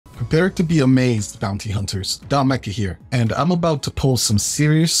Prepare to be amazed, bounty hunters. Don Mecca here, and I'm about to pull some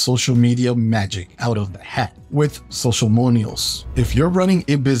serious social media magic out of the hat with Sociomonials. If you're running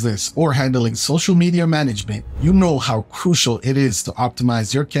a business or handling social media management, you know how crucial it is to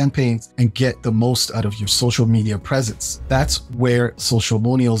optimize your campaigns and get the most out of your social media presence. That's where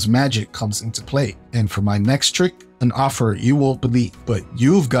Sociomonials magic comes into play. And for my next trick, an offer you won't believe, but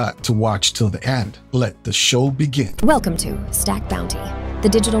you've got to watch till the end. Let the show begin. Welcome to Stack Bounty, the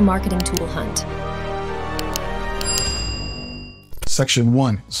digital marketing tool hunt. Section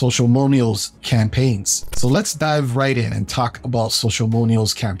 1, Sociomonials campaigns. So let's dive right in and talk about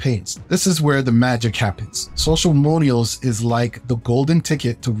Sociomonials campaigns. This is where the magic happens. Sociomonials is like the golden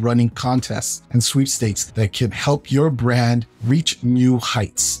ticket to running contests and sweepstakes that can help your brand reach new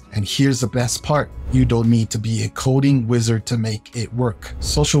heights. And here's the best part. You don't need to be a coding wizard to make it work.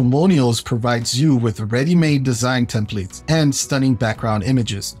 Sociomonials provides you with ready-made design templates and stunning background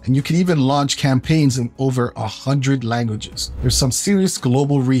images. And you can even launch campaigns in over 100 languages. There's some serious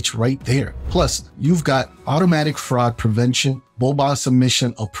global reach right there. Plus, you've got automatic fraud prevention, mobile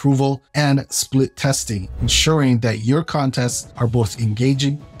submission approval, and split testing, ensuring that your contests are both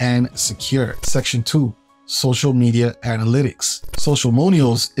engaging and secure. Section 2. Social media analytics.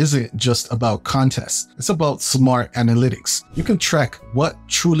 Sociomonials isn't just about contests. It's about smart analytics. You can track what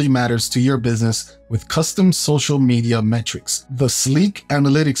truly matters to your business with custom social media metrics. The sleek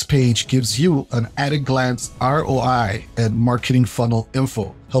analytics page gives you an at-a-glance ROI and marketing funnel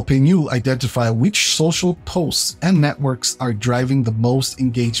info, helping you identify which social posts and networks are driving the most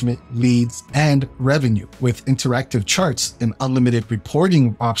engagement, leads, and revenue. With interactive charts and unlimited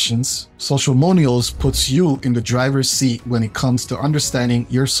reporting options, Sociomonials puts you in the driver's seat when it comes to understanding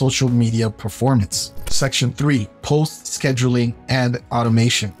your social media performance. Section 3, post scheduling and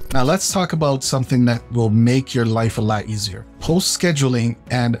automation. Now let's talk about something that will make your life a lot easier. Post scheduling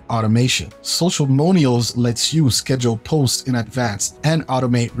and automation. Sociomonials lets you schedule posts in advance and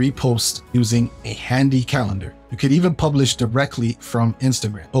automate reposts using a handy calendar. You can even publish directly from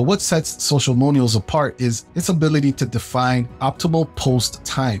Instagram. But what sets Sociomonials apart is its ability to define optimal post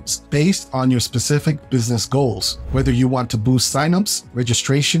times based on your specific business goals. Whether you want to boost signups,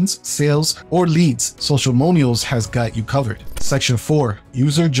 registrations, sales, or leads, Sociomonials has got you covered. Section 4,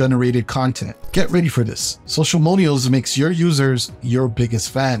 user-generated content. Get ready for this. Sociomonials makes your users your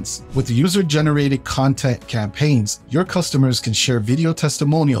biggest fans. With user-generated content campaigns, your customers can share video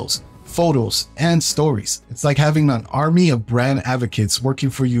testimonials, photos, and stories. It's like having an army of brand advocates working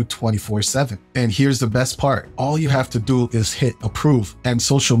for you 24/7. And here's the best part. All you have to do is hit approve, and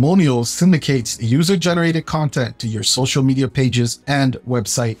Sociomonials syndicates user-generated content to your social media pages and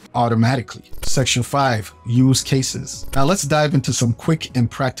website automatically. Section 5, use cases. Now let's dive into some quick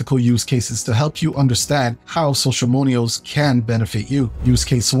and practical use cases to help you understand how Sociomonials can benefit you. Use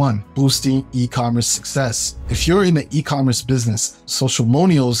case 1, boosting e-commerce success. If you're in the e-commerce business,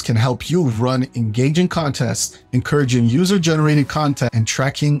 Sociomonials can help you run engaging contests, encouraging user-generated content, and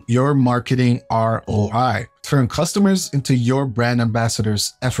tracking your marketing ROI. Turn customers into your brand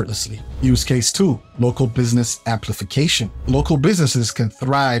ambassadors effortlessly. Use case 2, local business amplification. Local businesses can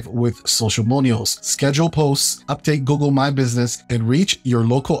thrive with Sociomonials. Schedule posts, update Google My Business, and reach your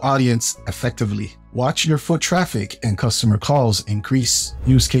local audience effectively. Watch your foot traffic and customer calls increase.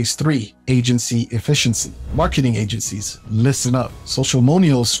 Use case 3, agency efficiency. Marketing agencies, listen up.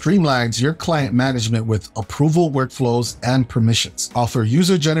 Sociomonials streamlines your client management with approval workflows and permissions. Offer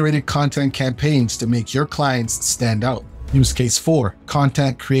user-generated content campaigns to make your clients stand out. Use case 4,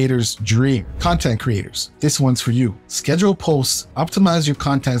 content creators' dream. Content creators, this one's for you. Schedule posts, optimize your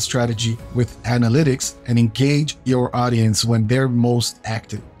content strategy with analytics, and engage your audience when they're most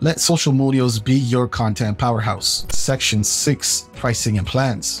active. Let Sociomonials be your content powerhouse. Section 6, pricing and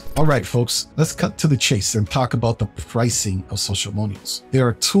plans. All right, folks, let's cut to the chase and talk about the pricing of Sociomonials. There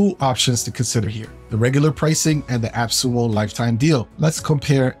are 2 options to consider here: the regular pricing and the AppSumo lifetime deal. Let's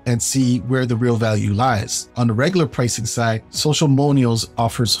compare and see where the real value lies. On the regular pricing side, Sociomonials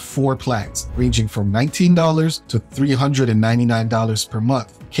offers 4 plans ranging from $19 to $399 per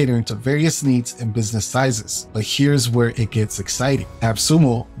month, catering to various needs and business sizes. But here's where it gets exciting.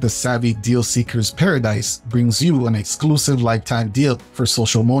 AppSumo, the savvy deal seeker's paradise, brings you an exclusive lifetime deal for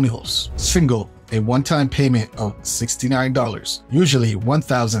Sociomonials. Single, a one-time payment of $69, usually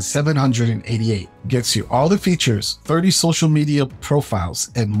 $1,788, gets you all the features, 30 social media profiles,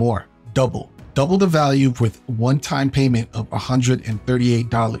 and more. Double, Double the value with one-time payment of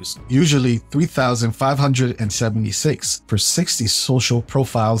 $138, usually $3,576 for 60 social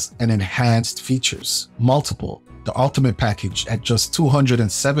profiles and enhanced features. Multiple. The ultimate package at just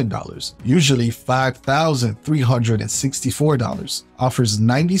 $207, usually $5,364, offers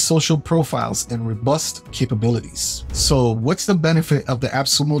 90 social profiles and robust capabilities. So what's the benefit of the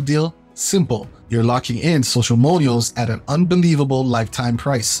AppSumo deal? Simple. You're locking in Sociomonials at an unbelievable lifetime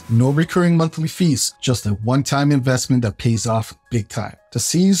price. No recurring monthly fees, just a one-time investment that pays off big time. To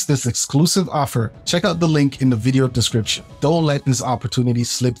seize this exclusive offer, check out the link in the video description. Don't let this opportunity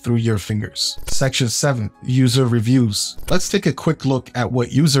slip through your fingers. Section 7. User Reviews. Let's take a quick look at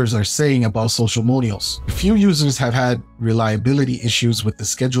what users are saying about Sociomonials. A few users have had reliability issues with the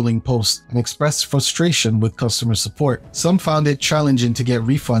scheduling post and expressed frustration with customer support. Some found it challenging to get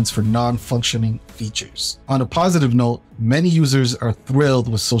refunds for non-functioning features. On a positive note, many users are thrilled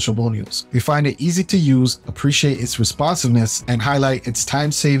with Sociomonials. They find it easy to use, appreciate its responsiveness, and highlight its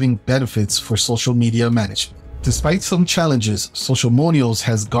time-saving benefits for social media management. Despite some challenges, Sociomonials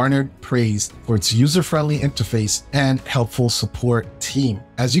has garnered praise for its user-friendly interface and helpful support team.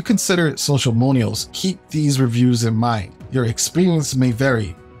 As you consider Sociomonials, keep these reviews in mind. Your experience may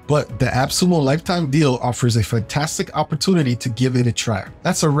vary, but the AppSumo lifetime deal offers a fantastic opportunity to give it a try.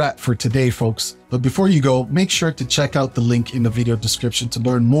 That's a wrap for today, folks. But before you go, make sure to check out the link in the video description to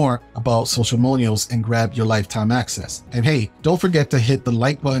learn more about Sociomonials and grab your lifetime access. And hey, don't forget to hit the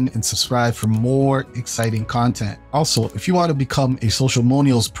like button and subscribe for more exciting content. Also, if you want to become a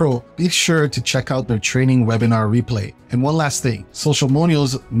Sociomonials pro, be sure to check out their training webinar replay. And one last thing,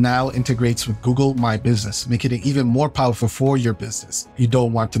 Sociomonials now integrates with Google My Business, making it even more powerful for your business. You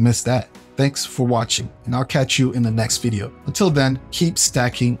don't want to miss that. Thanks for watching, and I'll catch you in the next video. Until then, keep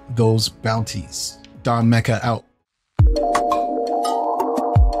stacking those bounties. Don Mecca out.